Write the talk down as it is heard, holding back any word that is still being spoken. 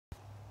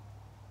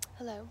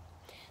Hello,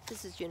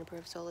 this is Juniper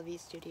of Solavi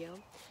Studio,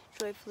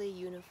 joyfully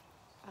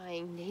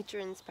unifying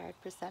nature-inspired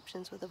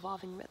perceptions with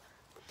evolving rhythm.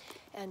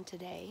 And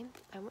today,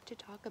 I want to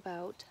talk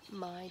about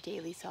my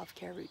daily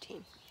self-care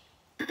routine.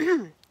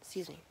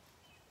 Excuse me.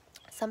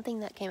 Something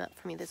that came up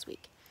for me this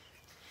week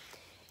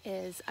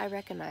is I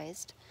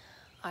recognized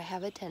I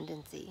have a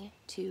tendency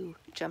to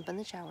jump in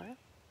the shower,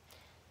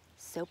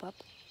 soap up,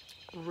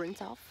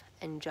 rinse off,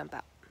 and jump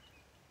out.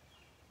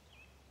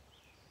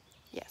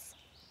 Yes,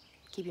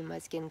 keeping my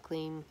skin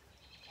clean,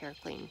 hair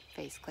clean,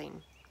 face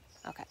clean.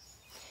 Okay.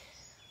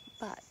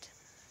 But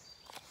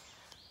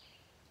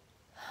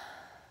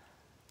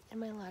in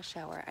my last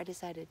shower, I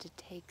decided to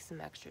take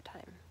some extra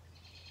time.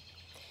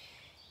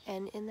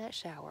 And in that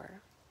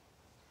shower,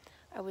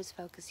 I was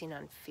focusing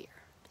on fear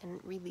and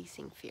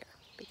releasing fear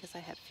because I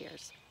have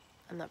fears.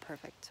 I'm not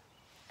perfect.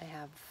 I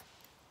have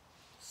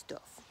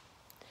stuff.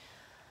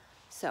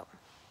 So,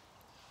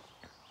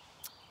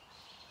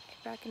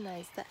 I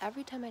recognize that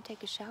every time I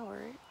take a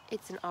shower,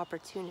 it's an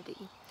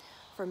opportunity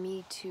for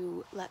me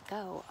to let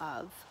go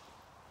of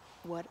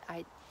what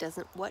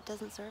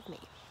doesn't serve me.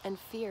 And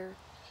fear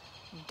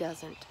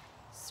doesn't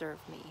serve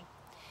me.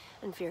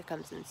 And fear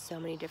comes in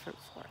so many different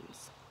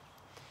forms.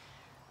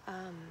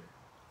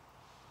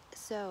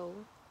 So,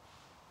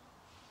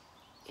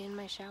 in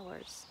my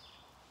showers,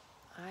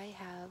 I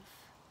have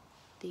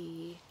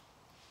the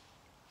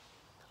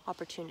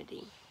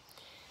opportunity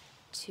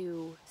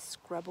to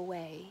scrub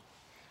away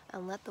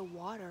and let the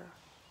water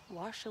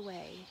wash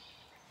away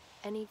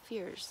any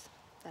fears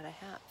that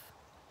I have.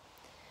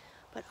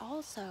 But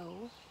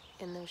also,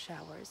 in those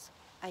showers,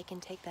 I can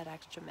take that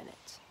extra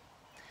minute.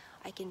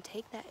 I can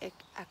take that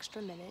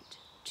extra minute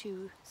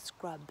to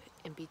scrub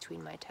in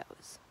between my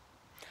toes.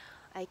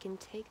 I can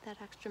take that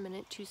extra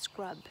minute to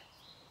scrub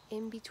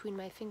in between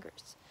my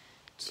fingers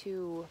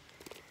to,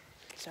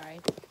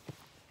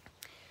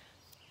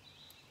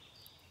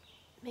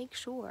 make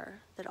sure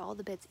that all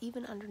the bits,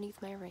 even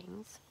underneath my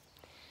rings,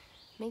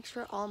 make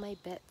sure all my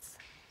bits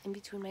in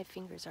between my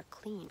fingers are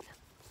clean.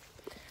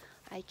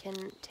 I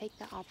can take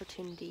that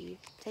opportunity,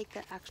 take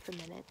that extra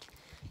minute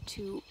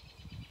to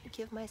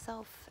give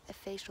myself a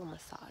facial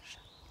massage.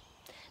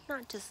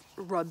 Not just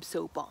rub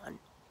soap on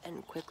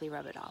and quickly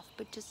rub it off,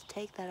 but just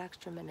take that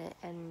extra minute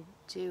and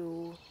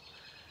do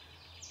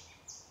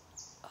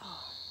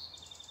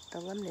the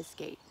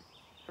lemniscate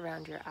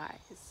around your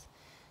eyes,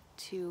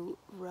 to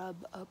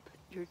rub up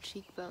your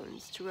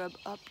cheekbones, to rub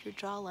up your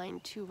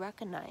jawline, to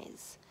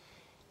recognize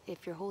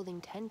if you're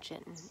holding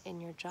tension in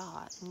your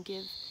jaw and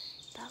give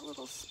that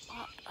little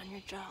spot on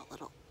your jaw a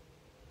little,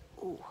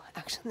 ooh,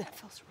 actually that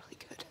feels really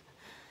good.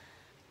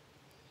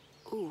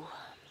 Ooh,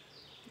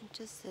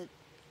 just to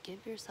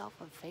give yourself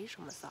a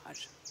facial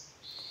massage,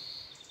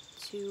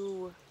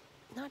 to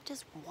not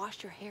just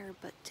wash your hair,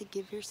 but to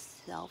give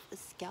yourself a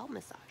scalp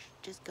massage.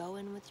 Just go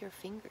in with your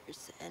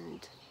fingers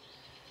and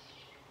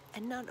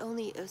not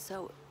only,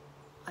 so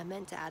I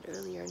meant to add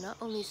earlier, not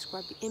only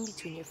scrub in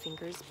between your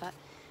fingers, but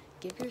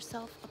give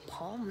yourself a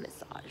palm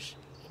massage.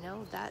 You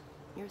know, that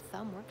your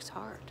thumb works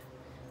hard.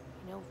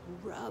 You know,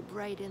 rub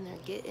right in there,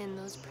 get in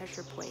those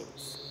pressure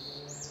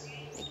points.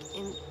 Like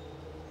in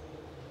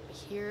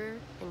here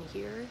and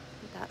here,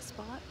 that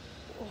spot.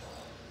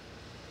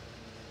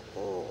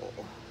 Oh,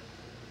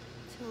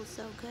 feels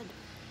so good.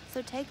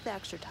 So take the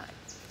extra time.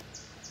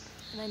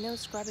 And I know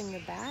scrubbing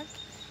your back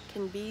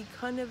can be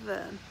kind of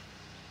a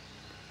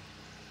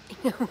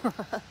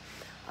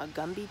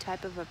Gumby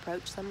type of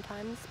approach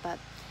sometimes, but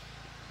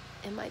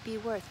it might be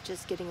worth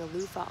just getting a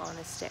loofah on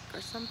a stick or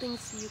something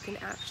so you can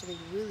actually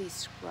really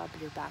scrub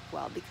your back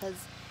well,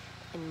 because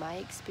in my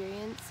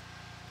experience,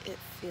 it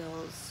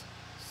feels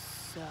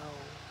so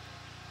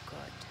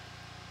good.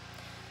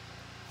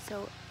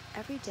 So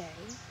every day,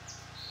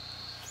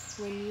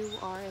 when you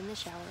are in the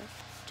shower,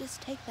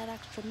 just take that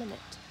extra minute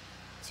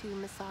to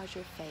massage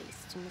your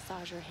face, to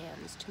massage your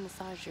hands, to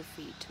massage your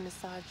feet, to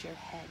massage your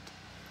head,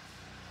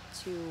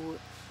 to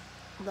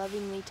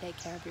lovingly take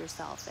care of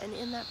yourself. And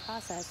in that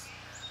process,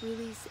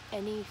 release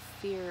any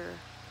fear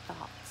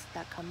thoughts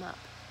that come up.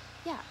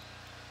 Yeah,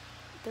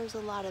 there's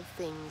a lot of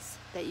things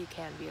that you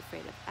can be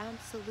afraid of,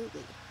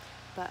 absolutely.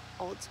 But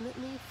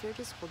ultimately, fear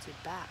just holds you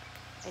back,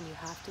 and you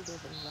have to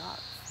live in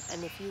love.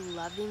 And if you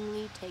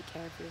lovingly take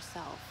care of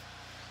yourself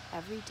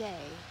every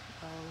day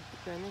while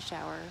you're in the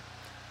shower,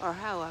 or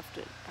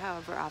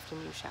however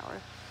often you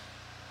shower,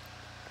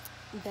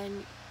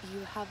 then you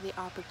have the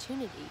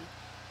opportunity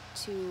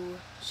to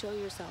show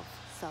yourself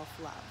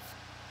self-love.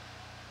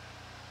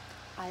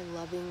 I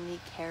lovingly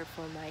care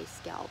for my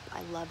scalp.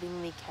 I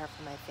lovingly care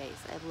for my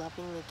face. I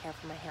lovingly care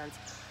for my hands.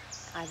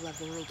 I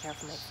lovingly care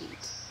for my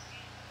feet.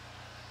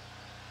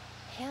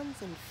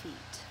 Hands and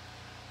feet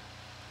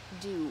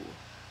do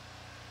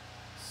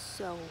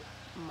so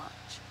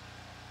much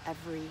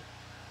every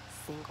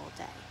single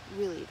day.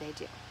 Really, they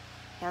do.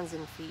 Hands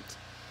and feet.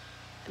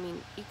 I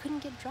mean, you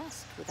couldn't get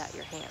dressed without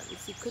your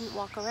hands. You couldn't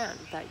walk around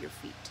without your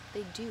feet.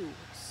 They do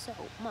so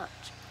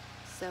much.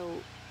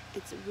 So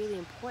it's really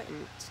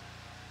important,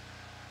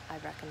 I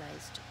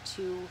recognized,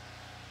 to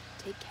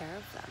take care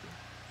of them.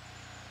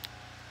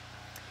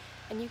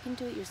 And you can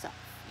do it yourself.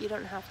 You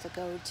don't have to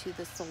go to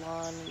the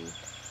salon, and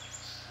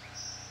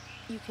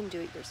you can do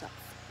it yourself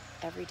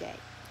every day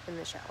in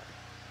the shower.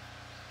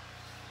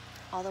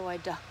 Although I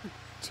do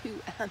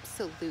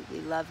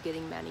absolutely love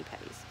getting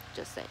mani-pedis,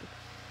 just saying.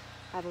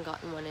 I haven't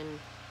gotten one in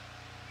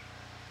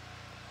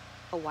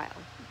a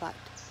while, but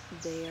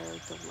they are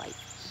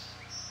delightful.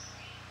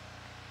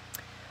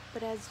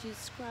 But as you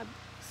scrub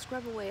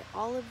away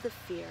all of the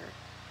fear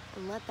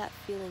and let that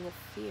feeling of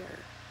fear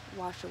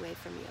wash away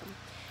from you.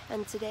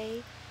 And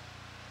today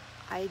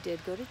I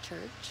did go to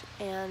church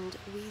and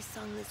we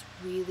sung this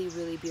really,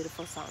 really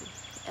beautiful song.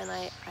 And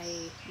I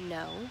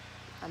know,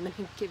 I'm going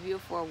to give you a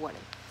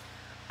forewarning.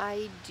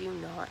 I do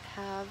not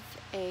have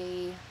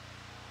a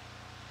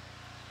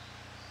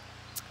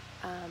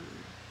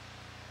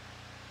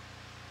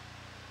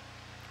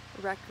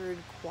record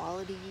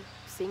quality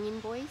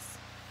singing voice,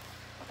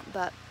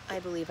 but I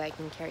believe I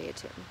can carry a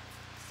tune.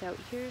 So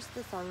here's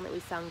the song that we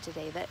sung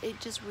today that it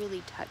just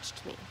really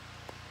touched me.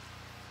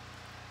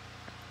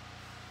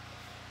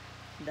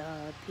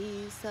 The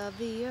peace of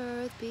the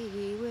earth be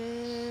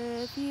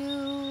with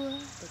you,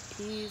 the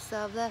peace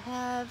of the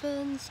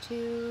heavens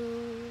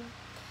too.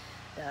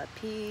 The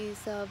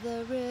peace of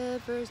the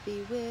rivers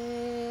be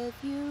with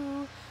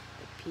you,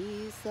 the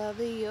peace of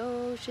the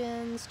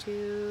oceans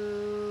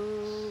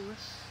too.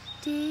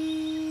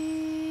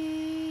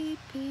 Deep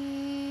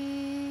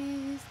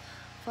peace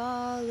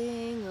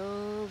falling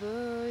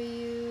over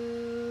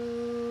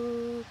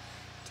you,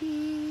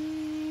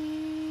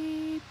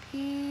 deep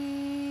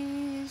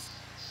peace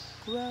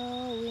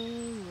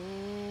growing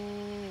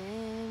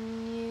in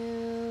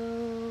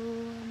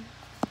you.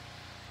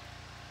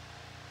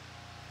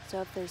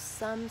 So if there's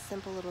some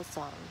simple little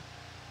song,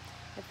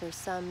 if there's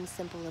some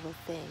simple little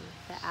thing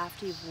that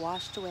after you've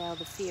washed away all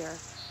the fear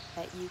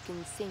that you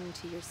can sing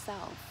to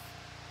yourself,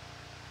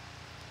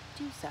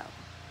 do so.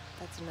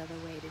 That's another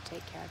way to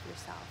take care of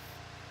yourself.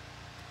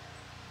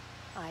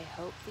 I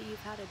hope that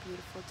you've had a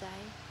beautiful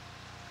day.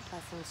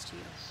 Blessings to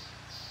you.